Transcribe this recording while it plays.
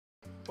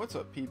What's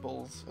up,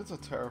 peoples? It's a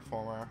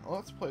Terraformer.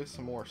 Let's play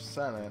some more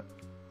Senate.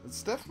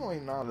 It's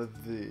definitely not a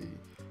V.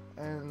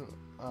 And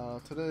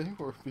today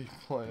we'll be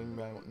playing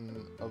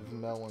Mountain of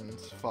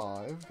Melons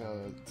 5.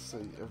 Gotta say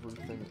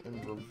everything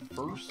in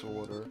reverse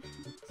order.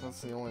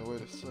 That's the only way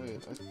to say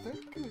it. I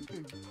think I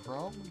could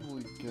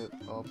probably get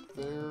up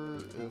there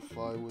if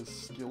I was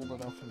skilled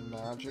enough in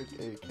magic,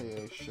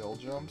 aka shell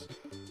jumps.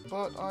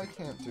 But I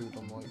can't do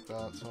them like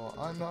that, so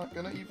I'm not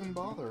gonna even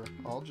bother.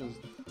 I'll just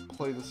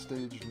play the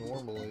stage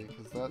normally,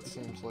 because that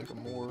seems like a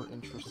more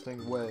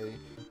interesting way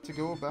to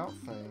go about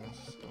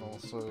things. And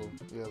also,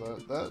 yeah,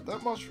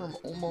 that mushroom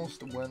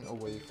almost went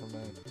away from me.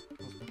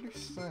 I was pretty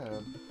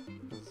sad,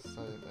 because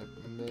I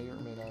may or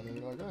may not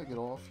need, I gotta get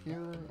off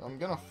here. I'm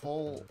gonna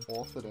fall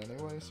off it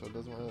anyway, so it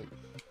doesn't really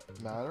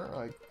matter.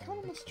 I kind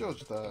of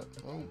misjudged that.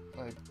 Oh,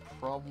 I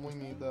probably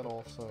need that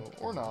also.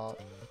 Or not.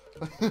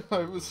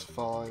 I was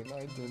fine.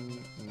 I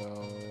didn't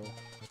know.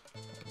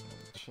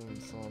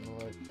 Chainsaw on the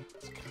right.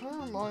 This kind of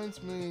reminds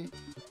me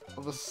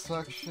of a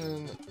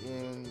section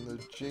in the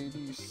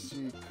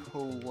JDC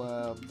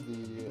collab,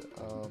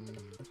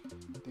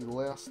 the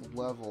last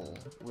level,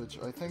 which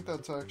I think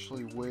that's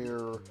actually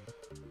where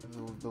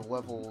the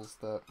levels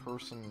that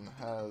person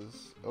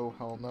has, oh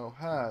hell no,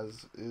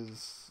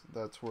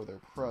 that's where they're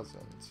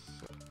present.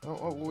 So,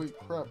 oh wait,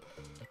 crap,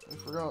 I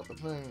forgot the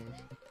thing.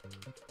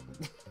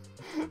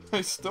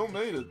 I still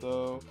made it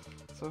though.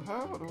 So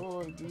how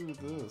do I do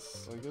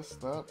this? I guess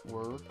that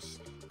works.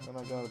 And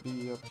I gotta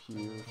be up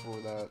here for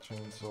that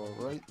chainsaw.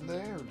 Right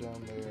there,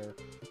 down there.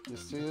 You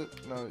see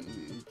it? No,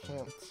 you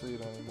can't see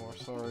it anymore,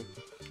 sorry.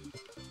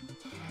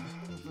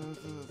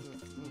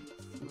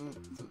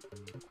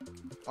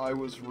 I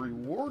was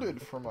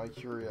rewarded for my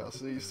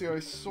curiosity. You see, I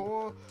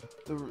saw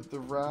the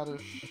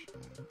radish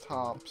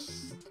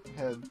tops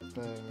head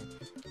thing,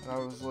 and I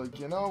was like,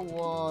 you know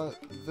what?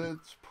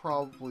 That's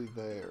probably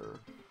there.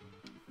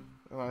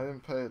 And I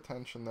didn't pay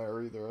attention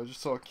there either. I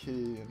just saw a key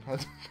and had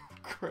to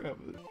grab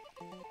it.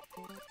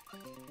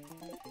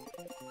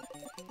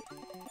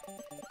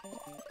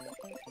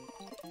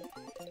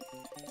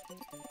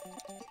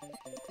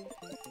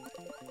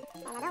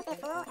 And I don't be a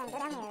fool and go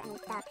down here and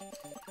duck.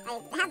 I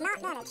have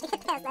not managed to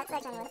get past that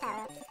section with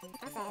power.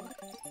 I'm sad.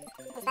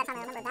 At least that time I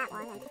remembered that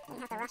one and didn't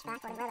have to rush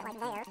back and grab it like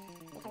there.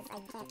 Because I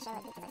can't show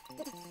it because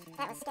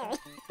that was scary.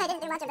 I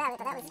didn't do much about it,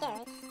 but that was scary. I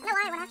don't know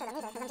why I went after them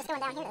either, because I'm just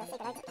going down here to the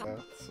secret exit.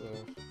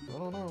 Yeah, I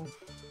don't know.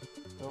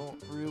 Don't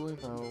really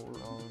know or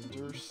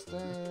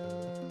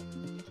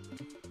understand.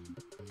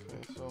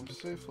 Okay, so I'm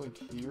safe like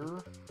here,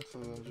 so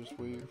then just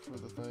wait for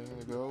the thing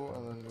to go,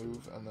 and then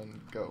move, and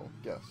then go.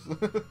 Yes.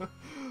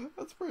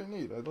 That's pretty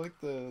neat. I like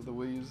the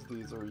ways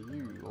these are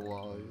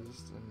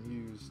utilized and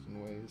used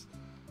in ways.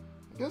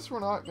 I guess we're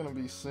not going to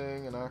be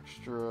seeing an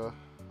extra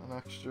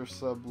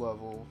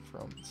sub-level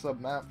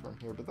sub-map from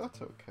here, but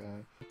that's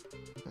okay.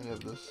 And you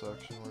have this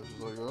section where it's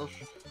just like, oh,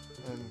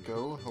 and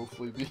go, and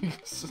hopefully be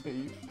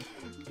safe,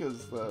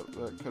 because that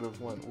could have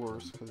went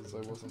worse, because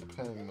I wasn't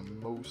paying the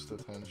most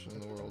attention in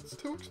the world. It's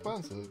too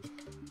expensive,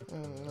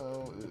 and you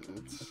know,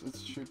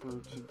 it's cheaper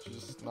to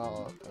just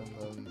not, and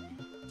then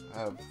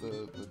have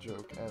the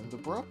joke end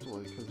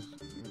abruptly, because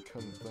you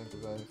couldn't think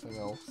of anything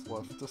else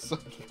left to say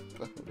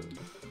about it.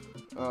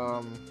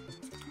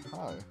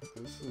 Hi,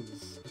 this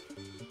is...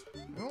 I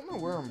don't know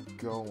where I'm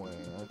going.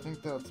 I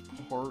think that's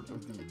part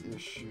of the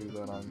issue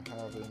that I'm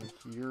having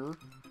here.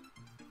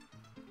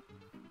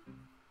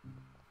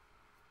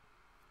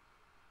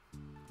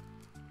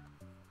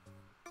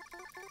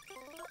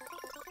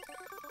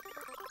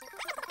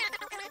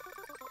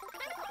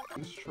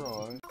 Please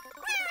try.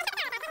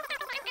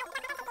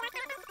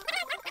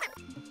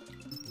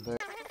 There.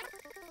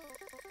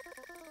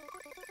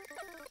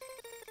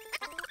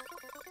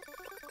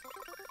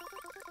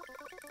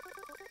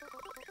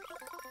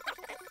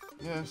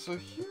 Yeah, so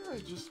here I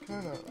just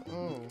kinda,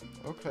 oh,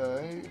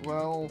 okay,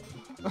 well,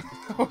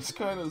 that was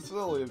kinda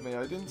silly of me.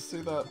 I didn't see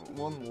that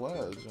one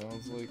ledge, and I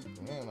was like,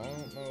 man, I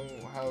don't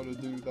know how to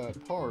do that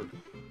part,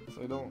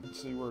 so I don't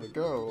see where to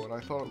go, and I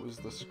thought it was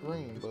the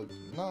screen, but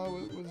no,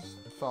 it was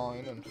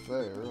fine and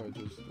fair. I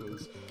just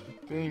was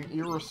being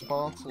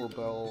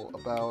irresponsible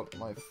about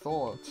my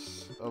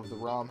thoughts of the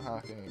ROM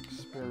hacking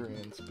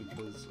experience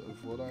because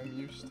of what I'm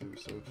used to,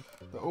 so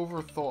the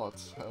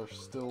overthoughts are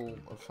still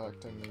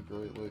affecting me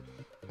greatly.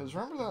 Because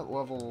remember that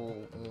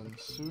level in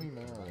Sui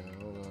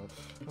Mario,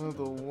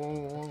 the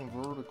one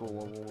vertical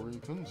level where you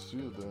couldn't see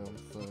a damn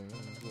thing,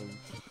 like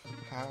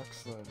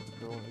hacks that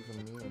don't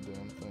even mean a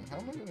damn thing. How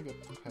am I gonna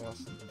get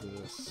past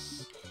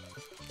this?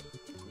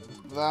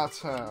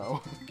 That's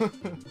how.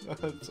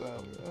 That's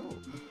how. Oh,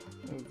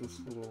 I have this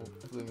little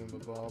thing in the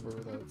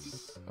bobber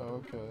that's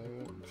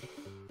okay.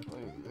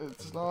 Like,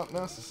 it's not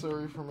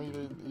necessary for me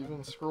to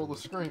even scroll the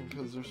screen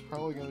because there's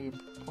probably gonna be a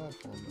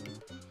platform there.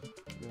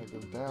 I'm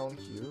gonna go down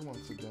here,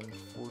 once again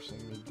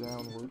forcing me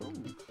downward. Oh,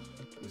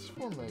 these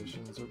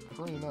formations are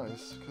pretty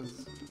nice,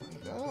 because,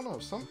 I don't know,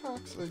 some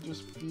hacks they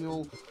just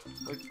feel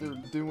like they're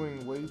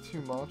doing way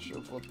too much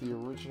of what the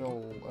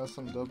original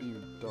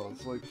SMW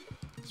does. Like,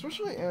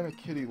 especially Anna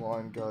Kitty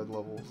line guide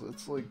levels,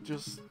 it's like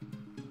just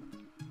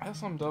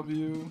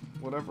SMW,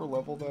 whatever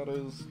level that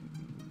is,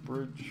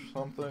 bridge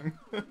something,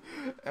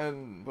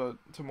 but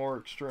to more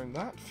extreme,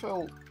 that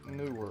felt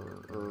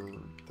newer, or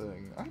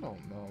thing, I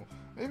don't know.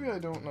 Maybe I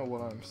don't know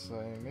what I'm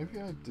saying, maybe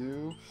I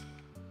do.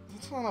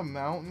 That's not a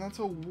mountain, that's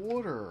a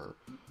water.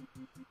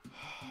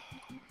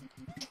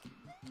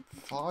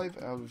 5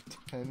 out of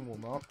 10 will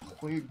not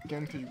play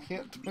again because you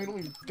can't title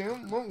these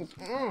damn levels.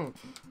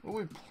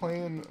 Really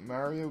playing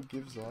Mario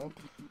Gives Up.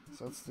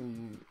 So that's the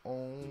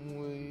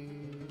only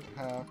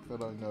hack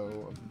that I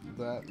know of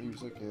that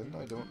music in.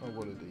 I don't know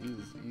what it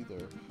is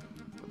either.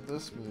 But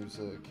this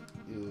music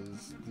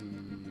is the,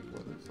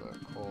 what is that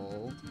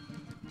called?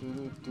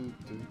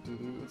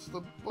 It's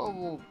the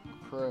Bubble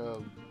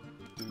Crab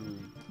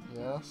dude.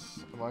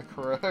 Yes? Am I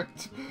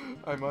correct?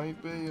 I might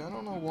be. I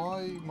don't know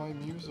why my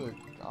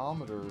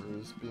music-ometer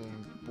is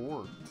being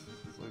borked.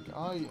 It's like,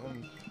 I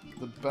am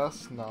the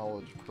best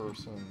knowledge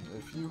person.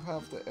 If you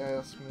have to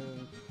ask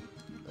me,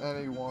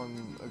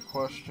 anyone, a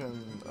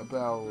question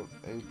about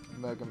a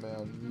Mega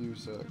Man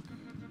music,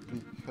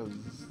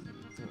 because,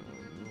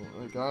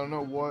 like, I don't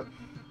know what,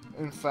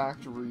 in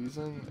fact,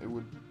 reason it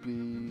would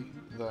be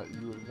that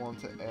you would want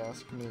to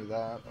ask me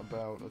that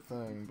about a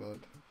thing, but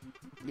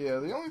yeah,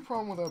 the only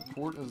problem with that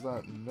port is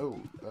that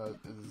note that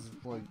is,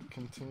 like,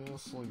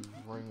 continuously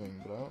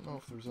ringing, but I don't know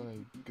if there's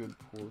any good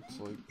ports,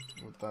 like,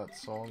 with that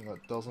song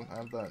that doesn't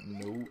have that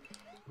note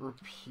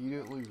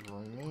repeatedly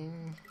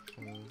ringing.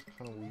 It's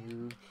kind of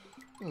weird.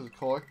 This is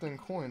collecting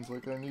coins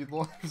like I need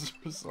lives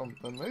or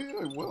something. Maybe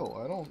I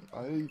will.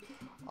 I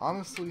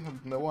honestly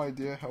have no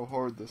idea how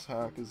hard this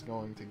hack is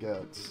going to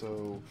get,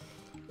 so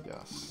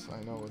yes,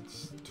 I know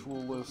it's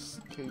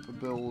toolless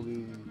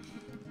capability.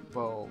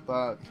 Well,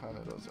 that kind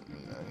of doesn't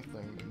mean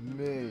anything to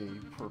me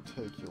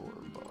particular,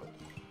 but,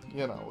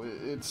 you know,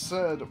 it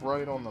said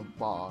right on the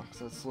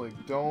box, it's like,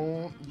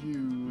 don't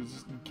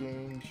use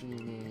Game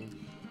Genie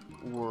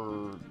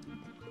or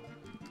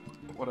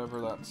whatever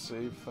that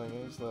save thing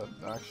is that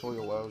actually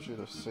allows you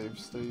to save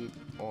state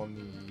on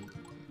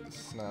the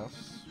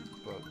SNES,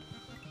 but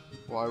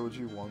why would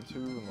you want to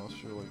unless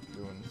you're, like,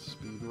 doing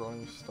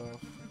speedrunning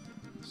stuff?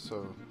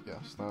 So,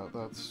 yes,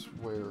 that's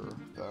where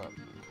that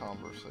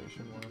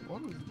conversation went.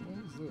 What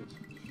is this?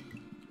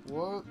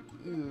 What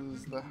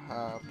is the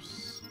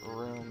haps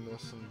around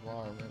this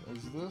environment?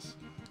 Is this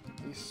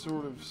a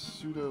sort of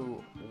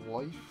pseudo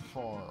life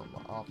farm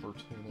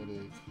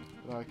opportunity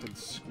that I could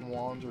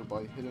squander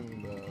by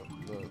hitting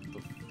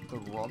the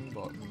run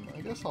button?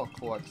 I guess I'll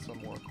collect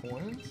some more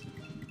coins.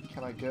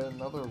 Can I get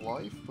another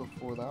life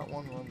before that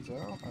one runs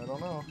out? I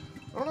don't know.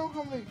 I don't know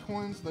how many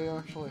coins they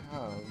actually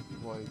have,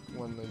 like,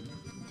 when they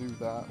do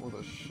that with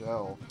a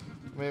shell.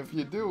 I mean, if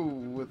you do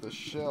with a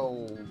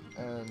shell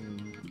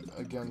and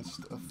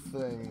against a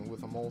thing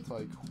with a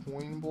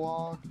multi-coin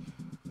block,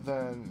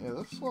 then, yeah,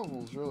 this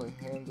level's really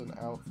handing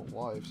out the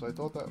life. So I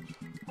thought that,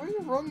 why are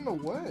you running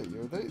away?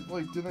 Are they,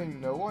 like, do they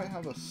know I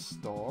have a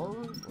star?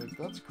 Like,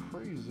 that's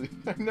crazy.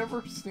 I've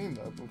never seen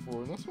that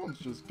before, and this one's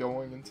just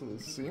going into the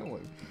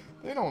ceiling.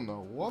 They don't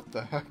know what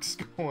the heck's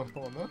going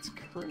on. That's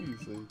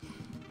crazy.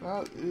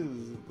 That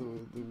is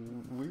the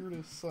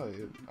weirdest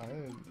sight.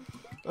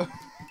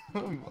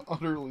 I'm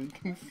utterly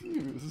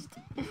confused,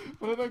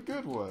 but in a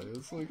good way.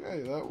 It's like,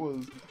 hey, that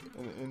was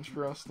an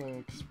interesting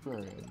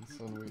experience,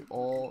 and we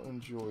all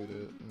enjoyed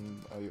it,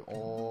 and I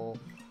all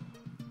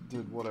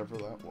did whatever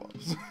that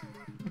was.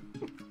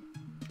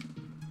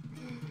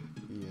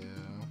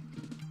 Yeah,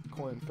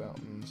 coin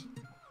fountains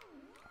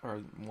are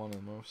one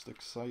of the most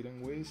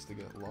exciting ways to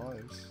get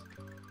lives.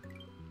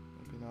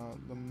 Maybe not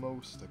the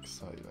most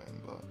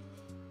exciting, but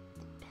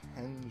the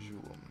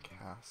Pendulum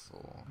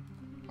Castle.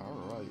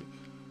 Alright.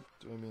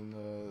 Do I mean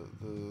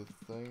the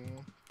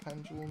thing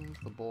pendulums,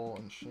 the ball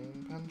and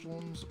chain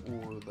pendulums,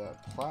 or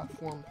that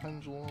platform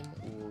pendulum,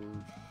 or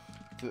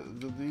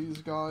do these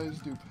guys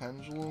do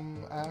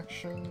pendulum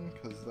action?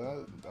 Because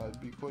I'd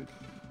be quite...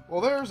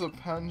 Well, there's a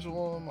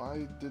pendulum.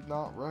 I did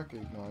not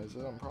recognize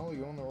it. I'm probably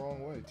going the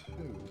wrong way,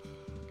 too.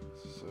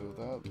 So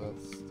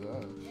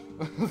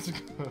that's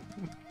good.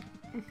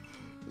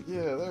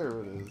 Yeah, there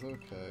it is.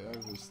 Okay,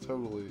 I was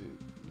totally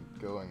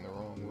going the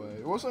wrong way.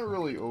 It wasn't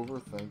really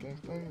overthinking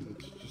things,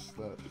 it's just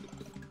that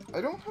I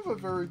don't have a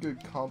very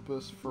good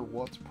compass for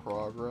what's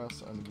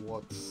progress and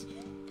what's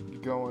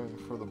going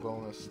for the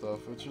bonus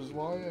stuff, which is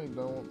why I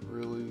don't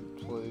really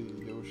play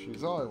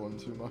Yoshi's Island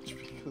too much,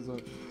 because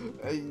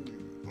I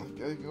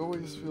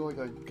always feel like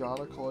I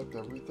gotta collect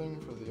everything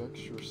for the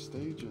extra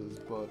stages,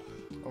 but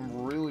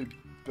I'm really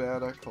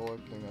bad at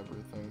collecting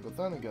everything. But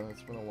then again,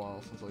 it's been a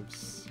while since I've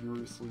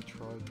seriously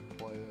tried to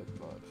play it,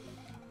 but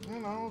you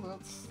know,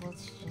 that's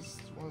just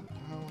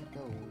how it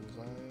goes.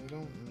 I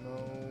don't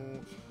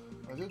know.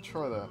 I did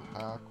try that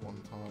hack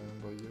one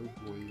time by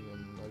Yogui,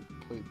 and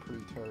I played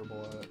pretty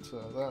terrible at it, so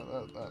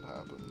that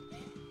happened.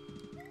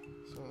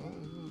 So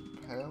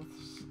the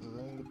paths,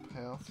 the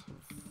path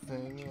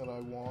thing that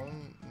I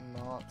want,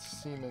 not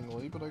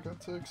seemingly, but I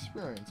got to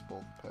experience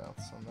both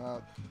paths, and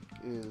that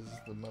is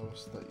the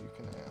most that you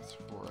can ask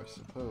for, I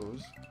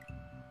suppose.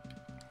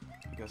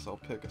 I guess I'll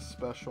pick a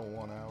special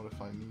one out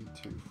if I need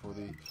to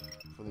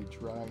for for the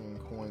Dragon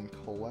Coin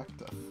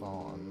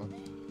Collect-a-thon.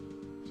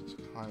 Which is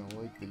kind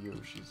of like the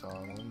Yoshi's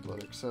Island,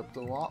 but except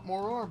a lot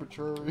more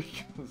arbitrary,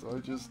 because I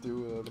just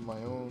do it out of my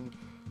own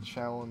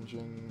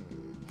challenging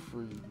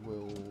free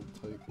will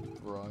type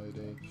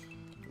variety.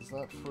 Is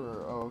that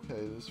for... oh,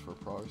 okay, it is for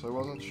progress. I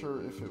wasn't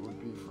sure if it would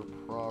be for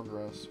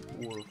progress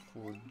or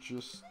for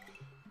just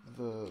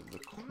the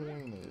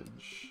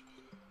coinage,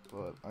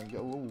 but I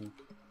get... oh,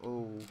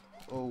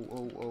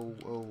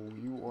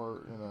 you are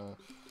in a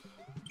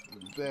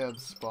bad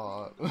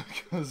spot,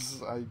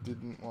 because I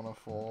didn't want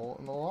to fall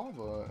in the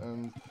lava,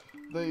 and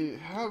they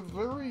have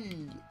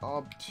very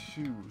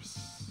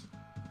obtuse,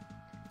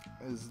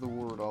 is the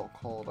word I'll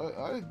call it.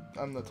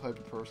 I'm the type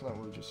of person that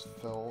would have just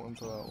fell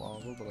into that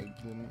lava, but I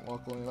didn't,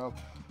 luckily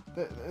enough.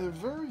 They're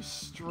very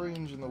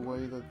strange in the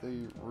way that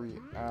they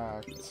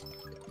react,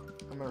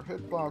 and their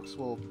hitbox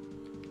will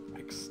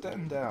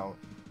extend out,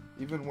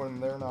 even when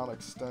they're not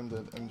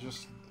extended, and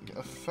just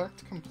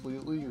affect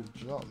completely your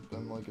jump,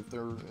 and like if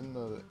they're in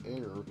the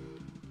air,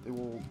 they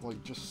will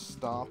like just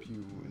stop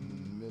you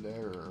in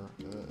mid-air.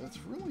 It's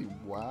really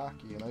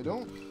wacky, and I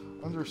don't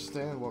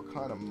understand what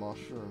kind of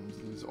mushrooms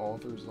these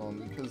authors on,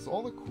 because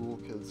all the cool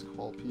kids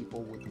call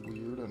people with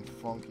weird and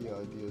funky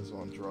ideas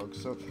on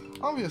drugs, so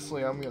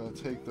obviously I'm gonna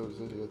take those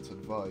idiots'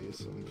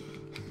 advice and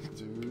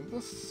do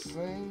the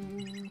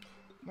same.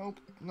 Nope,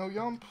 no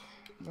yump,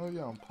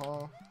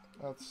 huh?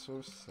 That's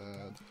so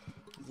sad.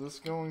 Is this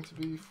going to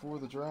be for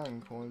the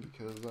Dragon Coin,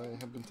 because I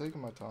have been taking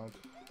my time?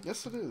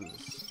 Yes, it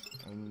is.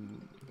 And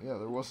yeah,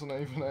 there wasn't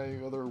even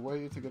any other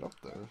way to get up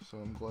there, so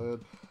I'm glad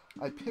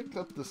I picked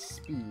up the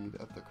speed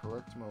at the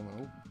correct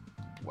moment.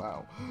 Oh,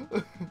 wow.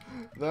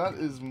 That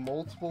is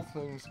multiple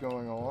things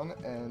going on,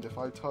 and if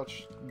I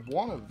touched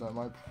one of them,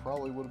 I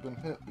probably would have been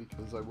hit,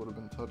 because I would have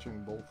been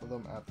touching both of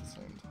them at the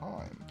same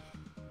time.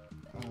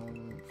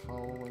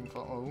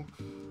 Follow.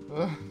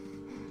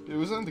 It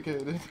was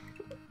indicated.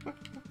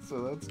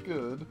 So that's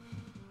good.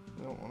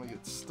 You don't want to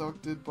get stuck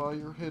by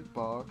your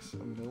hitbox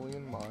a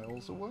million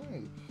miles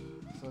away.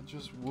 So that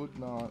just would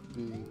not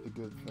be the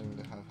good thing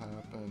to have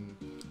happen.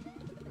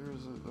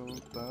 Here's it. Oh,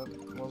 that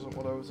wasn't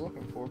what I was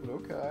looking for, but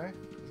okay.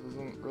 This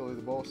isn't really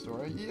the boss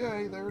story.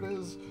 Yay, there it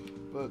is.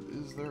 But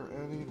is there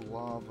any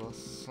lava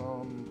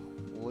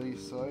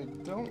someplace? I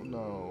don't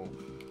know.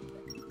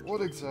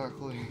 What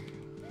exactly?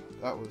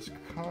 That was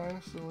kind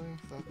of silly.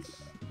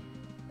 That's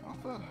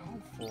not that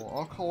helpful.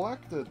 I'll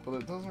collect it, but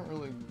it doesn't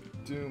really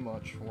do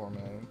much for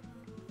me.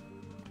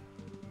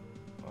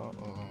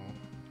 Uh-oh.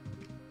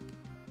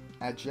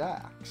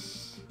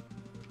 Ajax.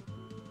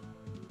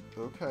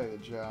 Okay,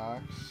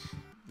 Ajax.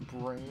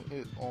 Bring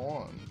it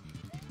on.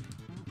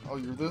 Oh,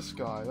 you're this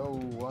guy.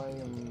 Oh, I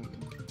am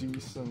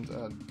decent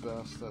at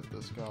best at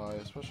this guy,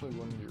 especially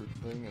when your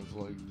thing is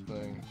like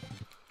thing.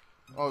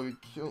 Oh, you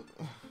killed...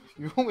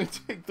 You only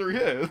take 3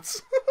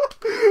 hits!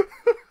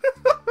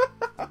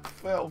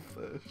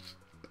 Failfish.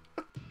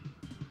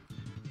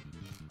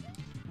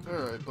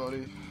 Alright,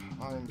 buddy.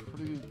 I'm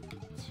pretty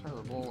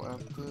terrible at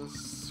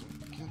this.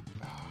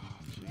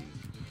 Jeez.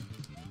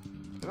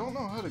 I don't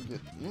know how to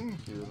get in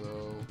here,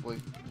 though.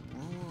 Like...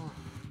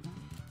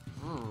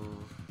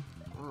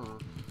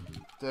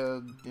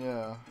 Dead,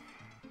 yeah.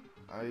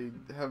 I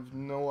have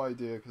no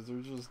idea, because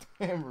there's just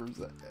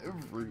hammers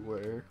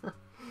everywhere.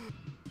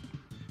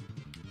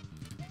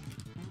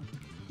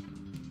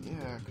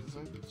 Yeah, because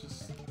I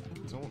just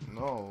don't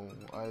know.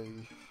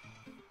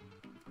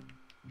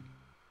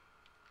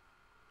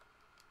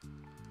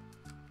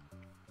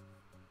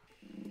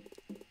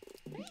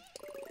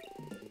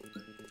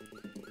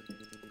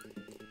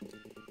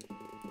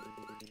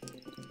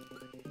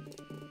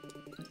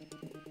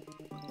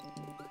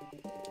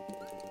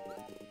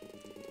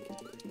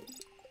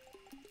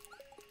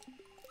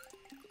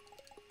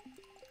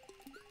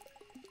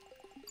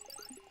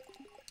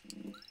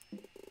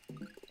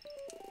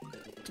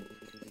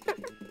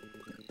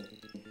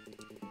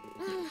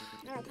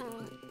 Okay,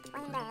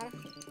 one there.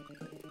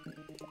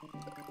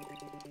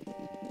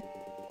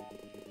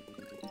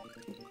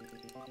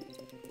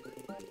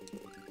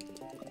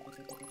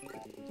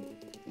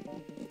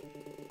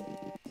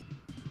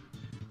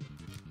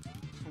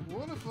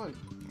 What if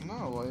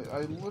no,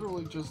 I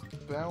literally just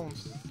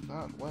bounced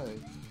that way.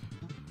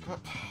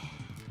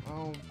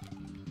 Oh.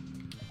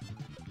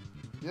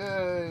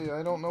 Yay,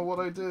 I don't know what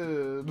I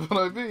did, but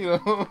I beat him.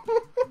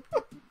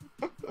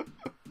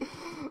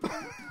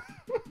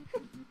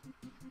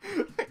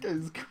 That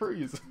guy's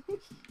crazy.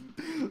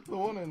 The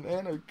one in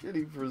Anna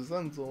Kitty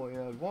Presents only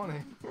had 1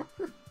 hammer.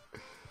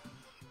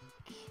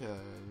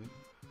 Okay.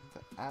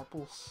 The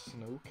Apple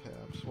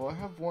Snowcaps. Well, I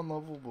have 1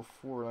 level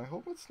before, and I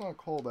hope it's not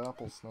called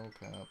Apple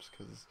Snowcaps,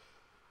 because...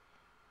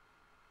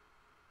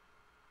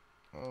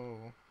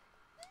 Oh.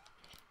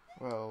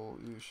 Well,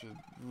 you should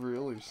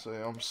really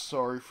say I'm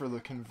sorry for the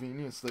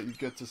convenience that you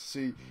get to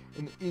see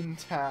an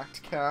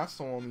intact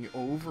castle on the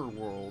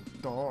overworld.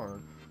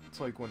 Darn. It's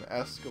like when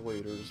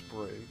escalators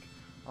break.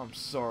 I'm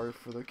sorry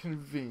for the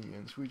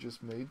convenience. We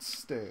just made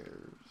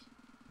stairs.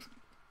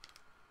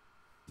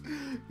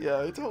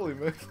 Yeah, I totally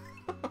made...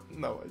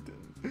 No, I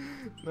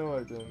didn't. No,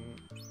 I didn't.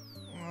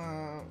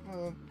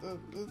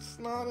 It's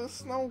not a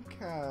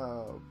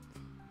Snowcap.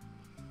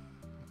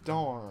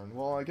 Darn.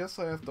 Well, I guess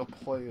I have to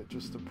play it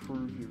just to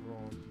prove you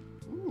wrong.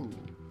 Ooh.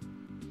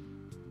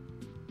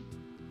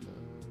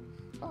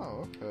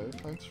 Oh, okay.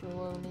 Thanks for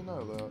letting me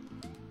know that.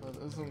 That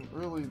isn't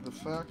really the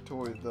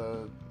factoid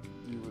that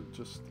you would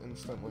just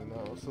instantly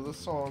know. So this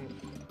song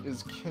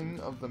is King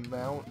of the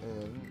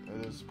Mountain.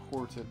 It is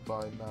ported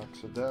by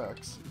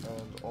Maxodex,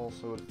 and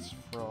also it's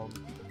from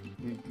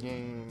the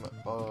game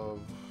of...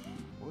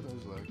 what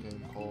is that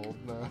game called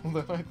now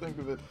that I think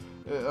of it?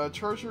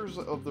 Treasures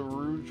of the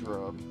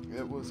Rudra.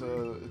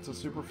 It's a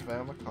Super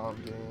Famicom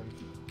game,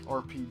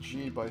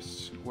 RPG by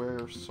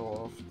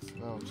Squaresoft.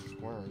 No, it's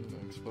Square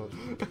Enix, but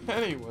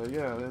anyway,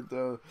 yeah,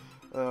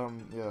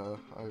 yeah,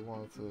 I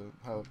wanted to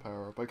have a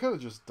power-up. I could have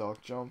just duck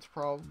jumped,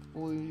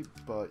 probably,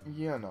 but,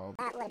 you know.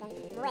 That would have been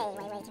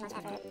way too much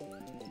effort.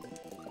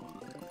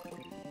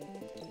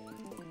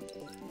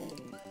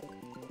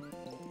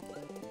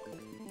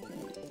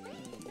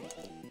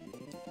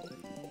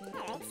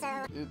 Alright,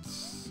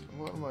 so...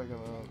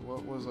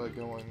 what was I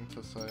going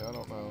to say? I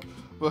don't know.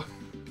 But,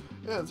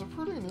 yeah, it's a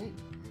pretty neat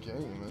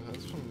game. It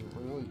has some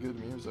really good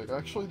music.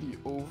 Actually, the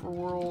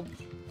overworld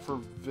for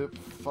VIP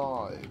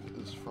 5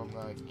 is from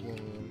that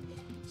game,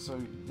 so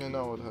you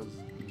know it has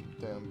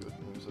damn good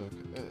music.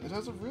 It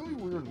has a really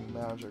weird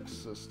magic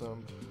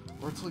system,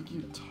 where it's like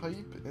you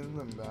type in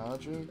the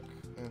magic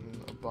in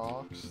a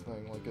box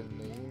thing, like a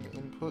name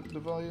input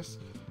device,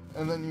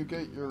 and then you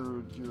get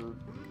your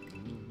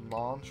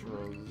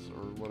mantras,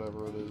 or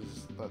whatever it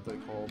is that they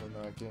call in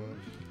that game.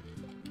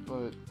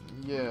 But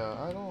yeah,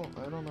 I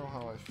don't know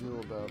how I feel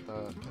about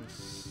that,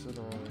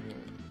 considering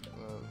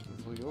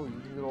it's like, oh, you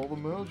can get all the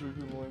magic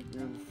in like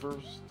your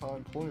first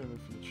time playing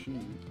if you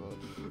cheat, but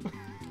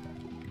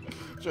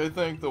which I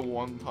think the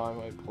one time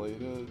I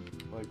played it,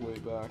 like way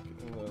back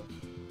in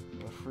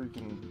the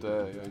freaking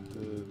day, I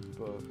did,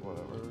 but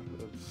whatever,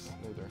 it's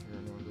neither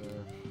here nor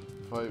there.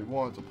 If I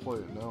wanted to play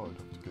it now, I'd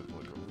have to get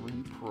like a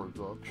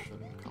reproduction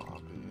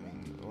copy,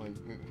 and like,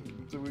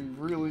 do we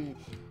really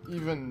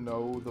even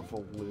know the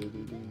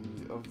validity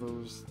of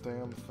those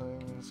damn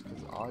things?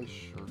 Because I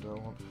sure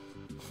don't.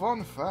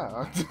 Fun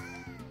fact,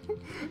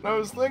 I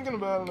was thinking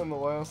about it in the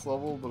last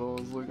level, but I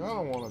was like, I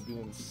don't want to be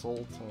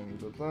insulting,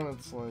 but then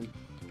it's like,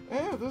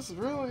 this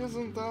really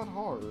isn't that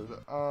hard.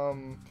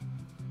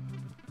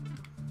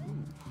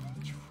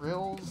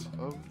 Trails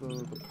of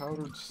the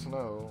Powdered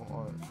Snow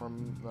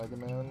from Mega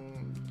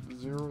Man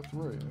 03,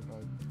 and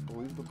I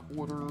believe the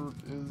porter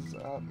is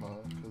Atma,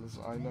 because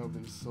I know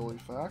these silly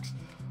facts.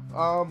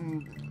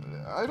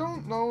 I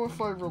don't know if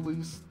I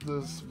released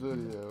this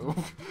video.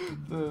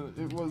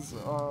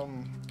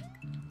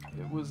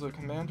 It was a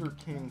Commander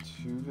Keen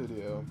 2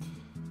 video,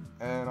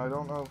 and I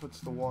don't know if it's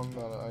the one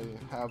that I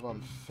have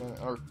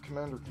unfinished, or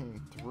Commander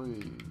Keen 3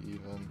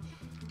 even.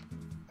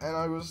 And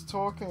I was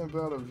talking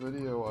about a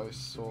video I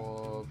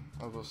saw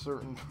of a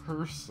certain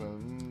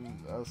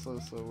person,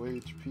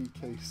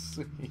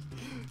 SSOHPKC,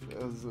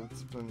 as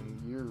it's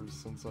been years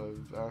since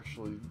I've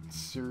actually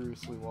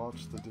seriously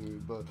watched the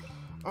dude, but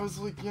I was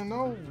like, you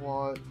know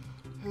what?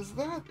 Has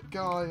that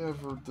guy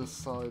ever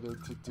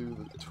decided to do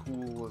the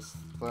toolless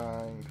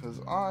thing? Because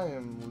I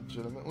am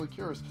legitimately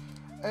curious.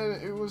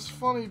 And it was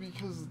funny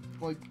because,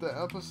 like, the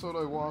episode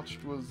I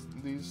watched was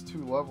these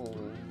two levels,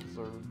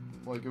 or,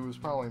 like, it was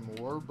probably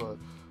more, but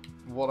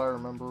what I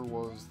remember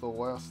was the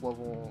last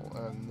level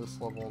and this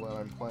level that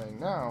I'm playing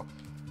now.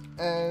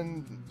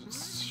 And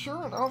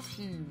sure enough,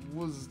 he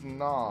was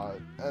not,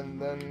 and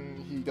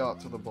then he got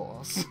to the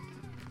boss.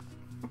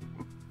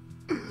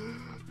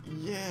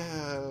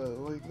 Yeah,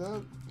 like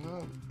that,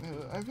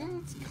 I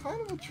mean, it's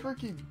kind of a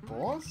tricky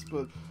boss,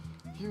 but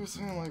he was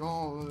saying like,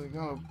 oh, they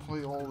gotta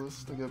play all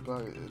this to get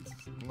back. It's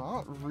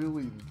not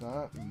really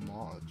that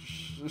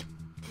much.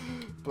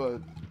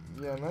 But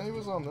yeah, now he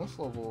was on this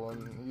level,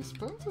 and he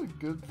spent a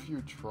good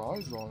few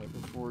tries on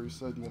it before he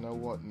said, you know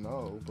what,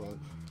 no, but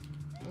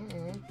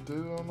yeah, I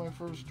did it on my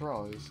first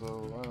try,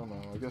 so I don't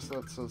know. I guess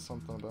that says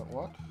something about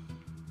what?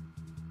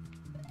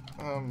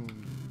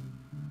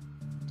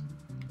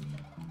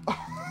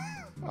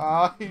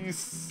 I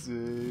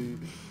see.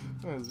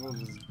 Might as well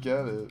just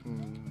get it,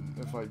 and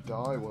if I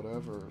die,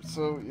 whatever.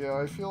 So, yeah,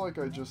 I feel like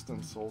I just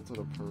insulted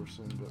a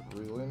person, but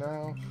really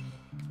now?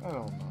 I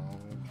don't know.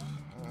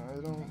 I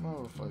don't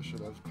know if I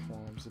should have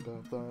qualms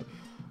about that.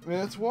 I mean,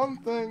 it's one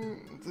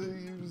thing to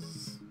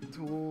use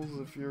tools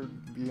if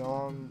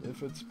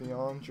it's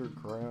beyond your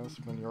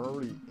grasp and you're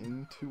already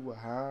into a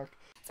hack.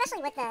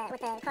 Especially with the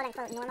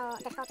quote-unquote normal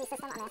difficulty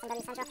system on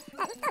SMW Central.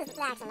 Those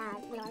hacks are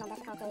not normal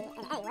difficulty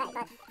in any way,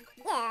 but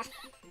yeah,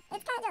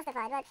 it's kind of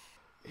justified, but...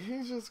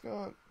 He's just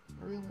got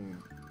really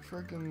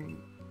freaking...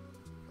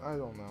 I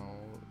don't know.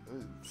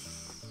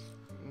 It's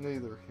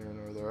neither here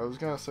nor there. I was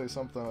gonna say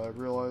something I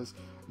realized,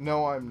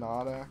 no, I'm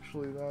not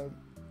actually that,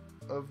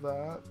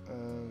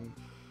 and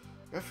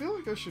I feel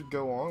like I should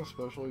go on,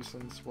 especially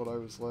since what I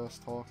was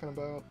last talking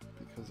about,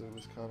 because it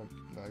was kind of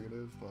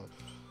negative, but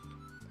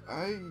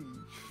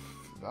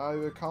I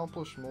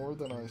accomplished more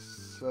than I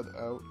set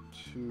out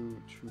to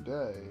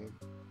today,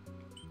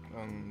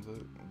 and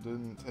it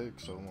didn't take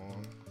so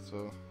long,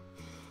 so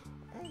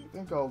I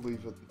think I'll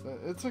leave it.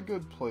 It's a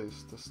good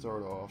place to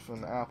start off,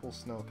 and Apple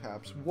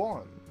Snowcaps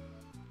 1.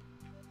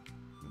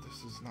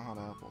 This is not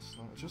Apple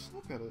Snow. Just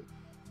look at it.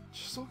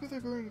 Just look at the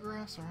green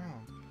grass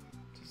around.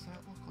 Does that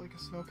look like a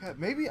snowcap?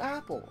 Maybe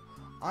Apple.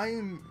 I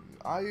am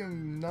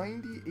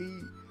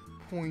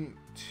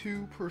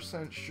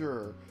 98.2%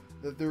 sure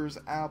that there's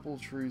apple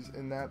trees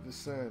in that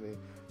vicinity.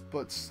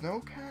 But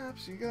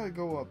snowcaps, you gotta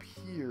go up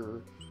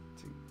here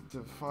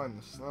to find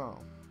the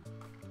snow.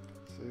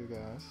 See you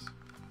guys.